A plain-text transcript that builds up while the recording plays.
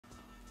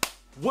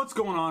What's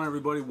going on,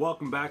 everybody?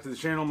 Welcome back to the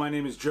channel. My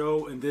name is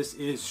Joe and this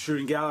is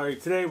Shooting Gallery.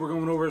 Today we're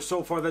going over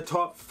so far the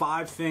top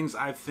 5 things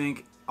I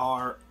think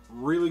are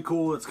really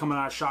cool that's coming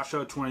out of SHOT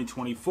Show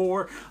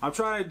 2024. I'm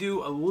trying to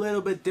do a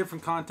little bit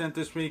different content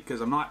this week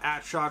because I'm not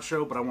at SHOT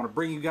Show, but I want to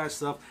bring you guys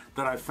stuff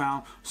that I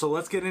found. So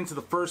let's get into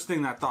the first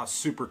thing that I thought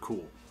super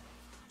cool.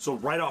 So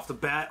right off the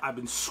bat, I've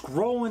been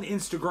scrolling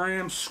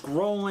Instagram,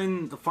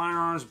 scrolling the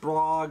firearms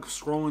blog,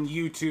 scrolling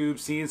YouTube,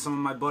 seeing some of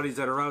my buddies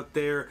that are out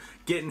there,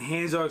 getting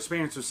hands-on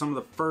experience with some of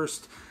the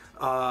first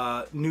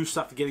new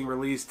stuff getting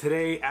released.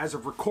 Today, as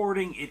of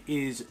recording, it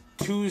is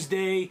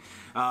Tuesday,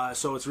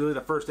 so it's really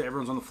the first day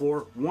everyone's on the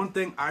floor. One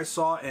thing I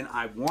saw and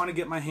I want to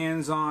get my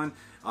hands on,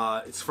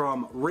 it's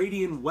from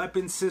Radiant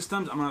Weapon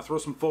Systems. I'm going to throw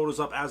some photos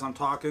up as I'm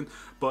talking,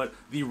 but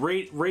the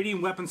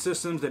Radiant Weapon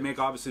Systems, they make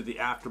obviously the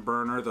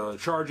afterburner, the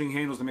charging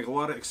handles, they make a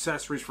lot of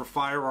accessories for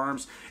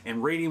firearms,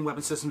 and Radiant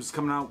Weapon Systems is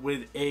coming out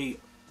with a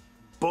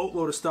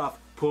boatload of stuff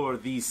for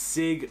the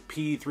SIG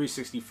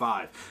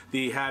P365.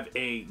 They have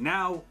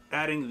now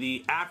adding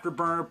the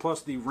afterburner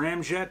plus the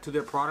ramjet to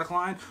their product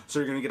line, so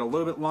you're going to get a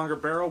little bit longer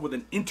barrel with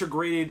an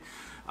integrated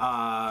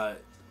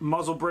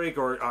muzzle brake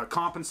or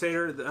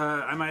compensator,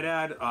 I might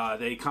add.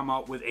 They come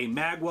out with a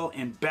magwell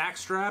and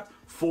backstrap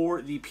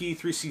for the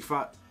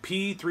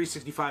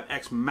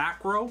P365X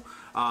macro,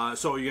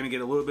 so you're going to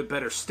get a little bit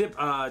better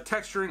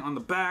texturing on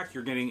the back.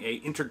 You're getting a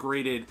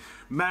integrated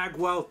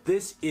magwell.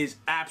 This is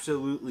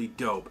absolutely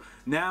dope.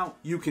 Now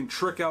you can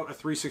trick out a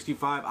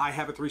 365. I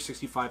have a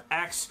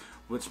 365X,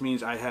 which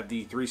means I have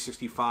the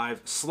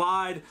 365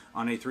 slide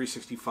on a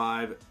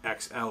 365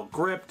 XL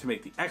grip to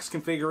make the X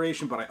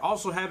configuration, but I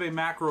also have a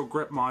macro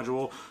grip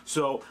module,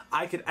 so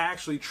I could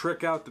actually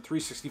trick out the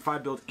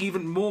 365 build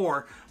even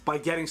more by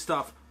getting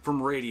stuff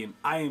from Radiant.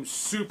 I am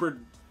super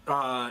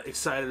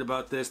excited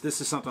about this.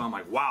 This is something I'm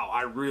like, wow,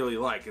 I really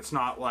like. It's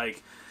not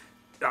like,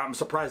 I'm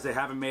surprised they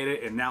haven't made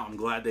it, and now I'm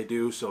glad they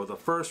do. So the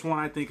first one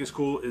I think is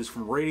cool is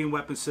from Radiant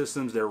Weapon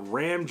Systems, their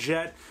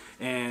ramjet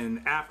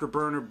and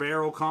afterburner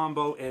barrel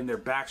combo and their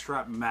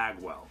backstrap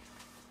magwell.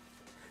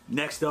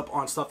 Next up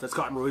on stuff that's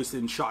gotten released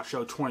in SHOT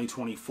Show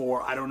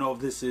 2024. I don't know if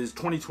this is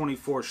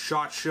 2024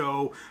 SHOT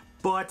Show,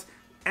 but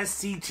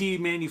SCT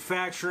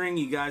Manufacturing,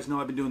 you guys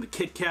know I've been doing the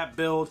Kit Kat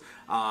build.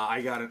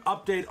 I got an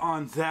update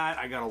on that.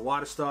 I got a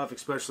lot of stuff,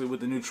 especially with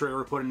the new trigger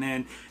we're putting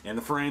in and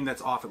the frame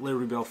that's off at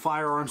Liberty Bell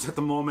Firearms at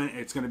the moment.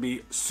 It's going to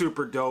be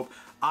super dope.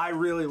 I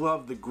really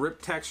love the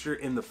grip texture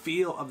and the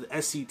feel of the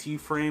SCT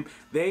frame.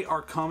 They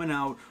are coming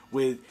out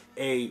with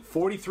a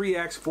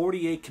 43x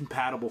 48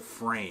 compatible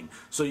frame,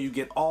 so you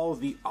get all of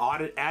the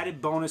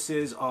added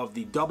bonuses of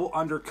the double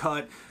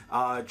undercut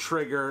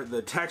trigger,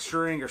 the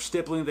texturing or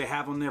stippling they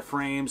have on their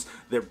frames,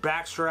 their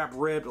backstrap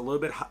ribbed, a little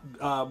bit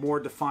more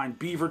defined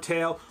beaver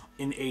tail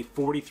in a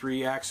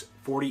 43x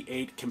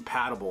 48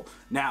 compatible.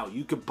 Now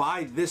you could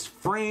buy this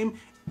frame,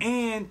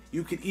 and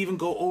you could even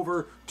go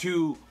over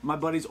to my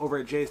buddies over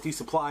at JSD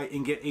Supply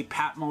and get a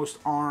Patmos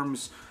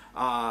Arms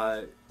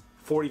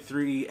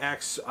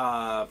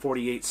 43x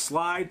 48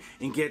 slide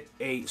and get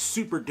a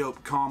super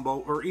dope combo,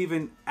 or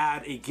even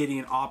add a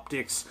Gideon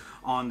Optics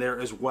on there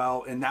as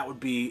well, and that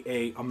would be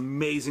a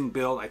amazing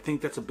build. I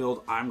think that's a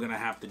build I'm gonna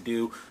have to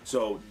do,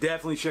 so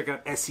definitely check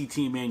out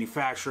SCT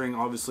Manufacturing.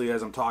 Obviously,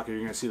 as I'm talking,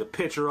 you're gonna see the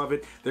picture of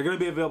it. They're gonna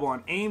be available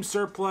on AIM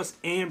Surplus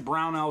and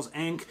Brownells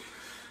Inc.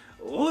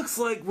 Looks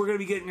like we're going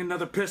to be getting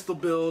another pistol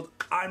build.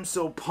 I'm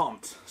so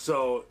pumped.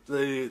 So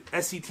the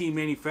SCT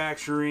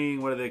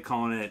Manufacturing, what are they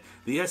calling it?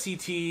 The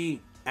SCT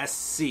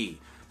SC.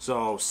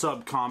 So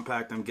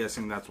subcompact, I'm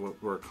guessing that's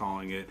what we're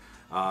calling it.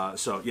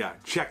 So yeah,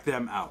 check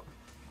them out.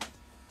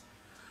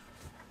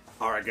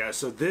 Alright guys,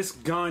 so this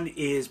gun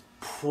is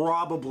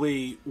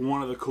probably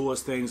one of the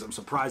coolest things. I'm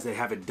surprised they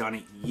haven't done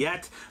it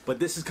yet, but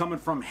this is coming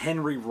from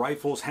Henry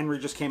Rifles. Henry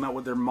just came out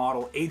with their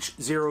model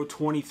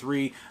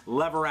H023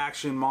 lever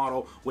action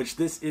model, which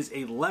this is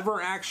a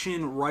lever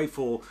action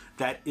rifle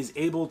that is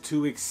able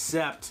to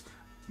accept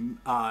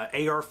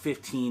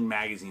AR-15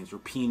 magazines or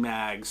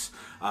PMags.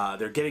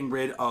 They're getting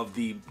rid of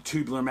the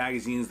tubular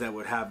magazines that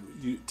would have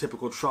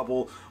typical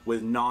trouble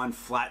with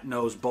non-flat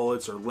nose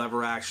bullets or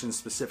lever action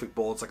specific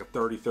bullets like a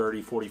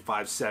 30-30,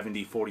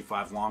 45-70,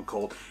 45 long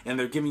Colt, and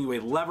they're giving you a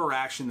lever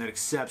action that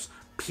accepts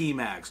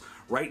PMags.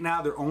 Right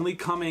now they're only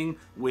coming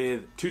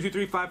with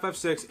 223,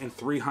 556 and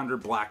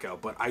 300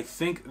 blackout, but I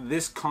think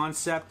this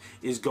concept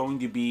is going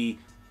to be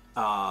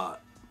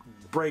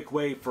break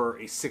way for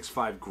a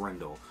 6.5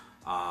 Grendel.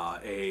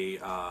 A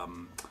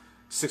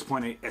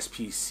 6.8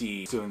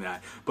 SPC doing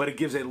that, but it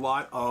gives a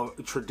lot of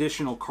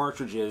traditional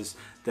cartridges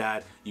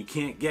that you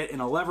can't get in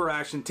a lever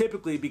action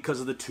typically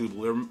because of the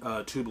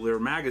tubular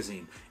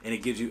magazine, and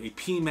it gives you a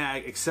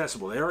PMag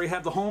accessible. They already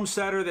have the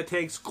Homesteader that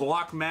takes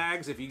Glock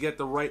mags if you get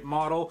the right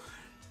model.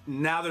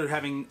 Now they're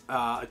having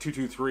a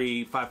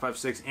 223,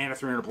 556, and a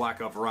 300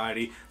 blackout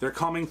variety. They're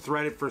coming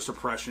threaded for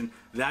suppression.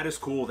 That is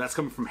cool. That's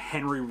coming from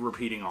Henry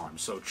Repeating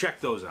Arms, so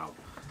check those out.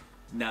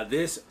 Now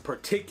this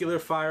particular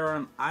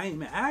firearm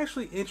I'm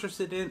actually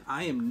interested in.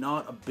 I am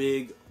not a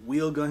big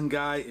wheel gun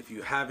guy. If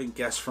you haven't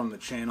guessed from the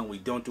channel, we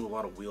don't do a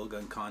lot of wheel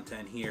gun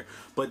content here.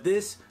 But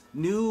this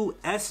new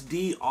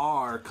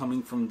SDR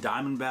coming from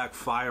Diamondback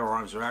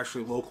Firearms. They're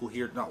actually local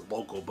here, not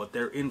local, but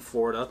they're in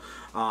Florida.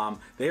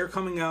 They are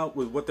coming out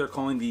with what they're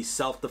calling the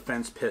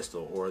self-defense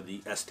pistol, or the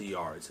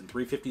SDR. It's in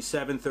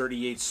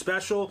 357-38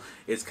 special.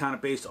 It's kind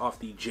of based off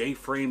the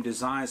J-frame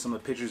design. Some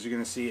of the pictures you're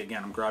going to see,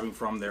 again, I'm grabbing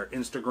from their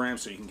Instagram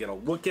so you can get a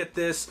look at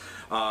this.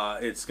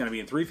 It's going to be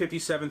in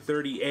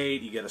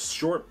 357-38. You get a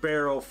short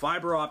barrel,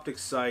 fiber optic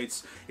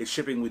sights. It's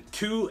shipping with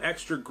 2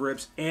 extra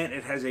grips, and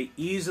it has a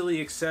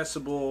easily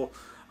accessible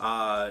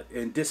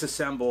and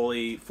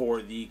disassembly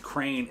for the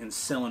crane and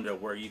cylinder,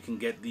 where you can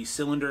get the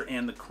cylinder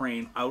and the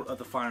crane out of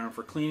the firearm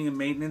for cleaning and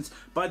maintenance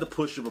by the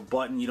push of a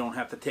button. You don't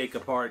have to take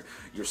apart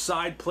your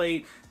side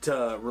plate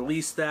to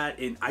release that,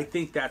 and I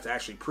think that's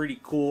actually pretty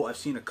cool. I've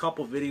seen a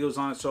couple videos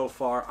on it so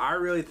far. I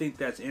really think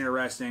that's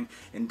interesting,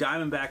 and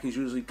Diamondback is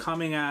usually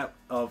coming out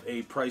of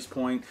a price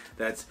point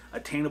that's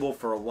attainable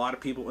for a lot of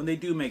people, and they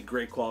do make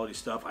great quality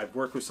stuff. I've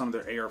worked with some of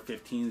their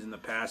AR-15s in the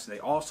past, and they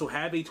also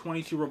have a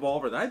 .22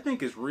 revolver that I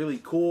think is really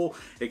cool.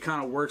 It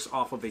kind of works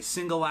off of a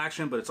single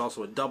action, but it's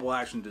also a double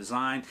action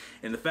design,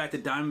 and the fact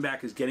that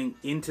Diamondback is getting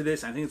into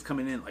this, I think it's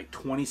coming in like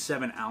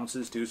 27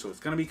 ounces too, so it's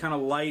going to be kind of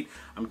light.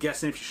 I'm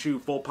guessing if you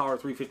shoot full power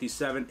 357,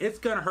 it's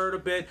going to hurt a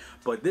bit,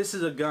 but this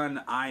is a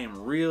gun I'm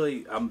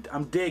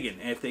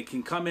digging. And if they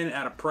can come in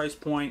at a price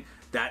point,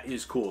 that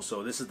is cool.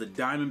 So this is the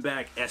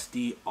Diamondback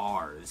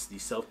SDR. It's the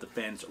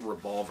self-defense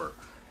revolver.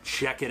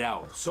 Check it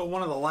out. So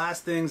one of the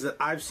last things that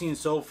I've seen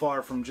so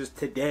far from just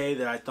today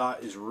that I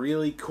thought is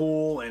really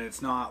cool, and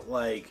it's not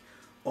like,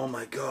 oh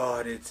my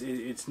god,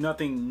 it's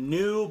nothing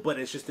new, but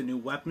it's just a new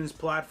weapons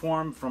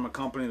platform from a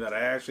company that I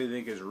actually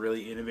think is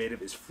really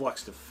innovative, is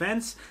Flux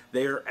Defense.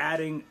 They are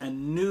adding a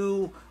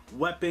new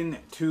weapon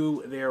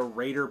to their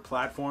Raider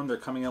platform. They're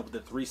coming out with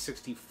the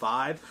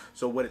 365.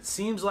 So what it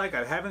seems like,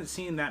 I haven't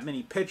seen that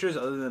many pictures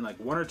other than like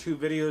 1 or 2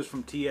 videos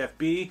from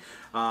TFB.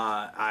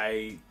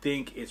 I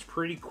think it's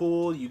pretty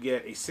cool. You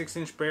get a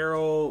 6-inch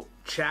barrel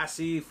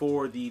chassis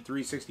for the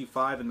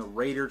 365, and the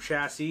Raider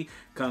chassis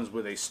comes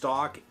with a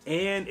stock,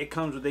 and it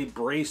comes with a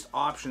braced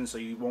option, so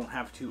you won't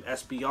have to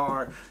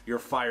SBR your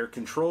fire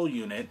control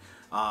unit.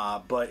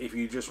 But if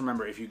you just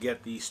remember, if you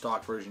get the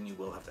stock version, you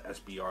will have to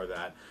SBR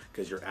that,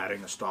 because you're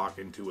adding a stock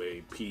into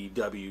a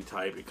PW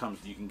type. It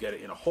comes, you can get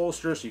it in a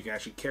holster, so you can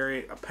actually carry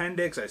it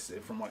appendix. I see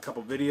from a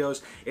couple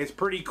videos, it's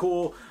pretty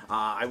cool.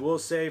 I will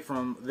say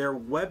from their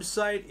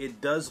website,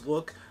 it does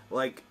look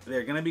like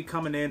they're going to be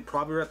coming in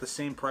probably at the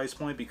same price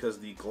point, because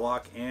the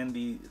Glock and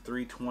the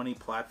 320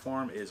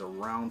 platform is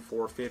around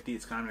 $450.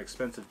 It's kind of an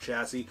expensive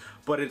chassis,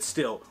 but it's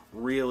still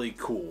really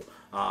cool.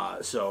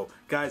 So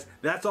guys,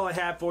 that's all I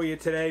have for you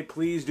today.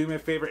 Please do me a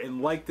favor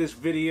and like this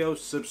video,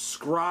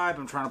 subscribe.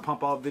 I'm trying to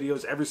pump out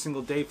videos every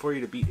single day for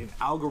you to beat an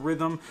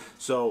algorithm.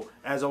 So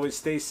as always,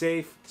 stay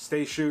safe,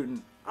 stay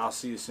shooting. I'll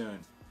see you soon.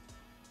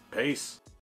 Peace.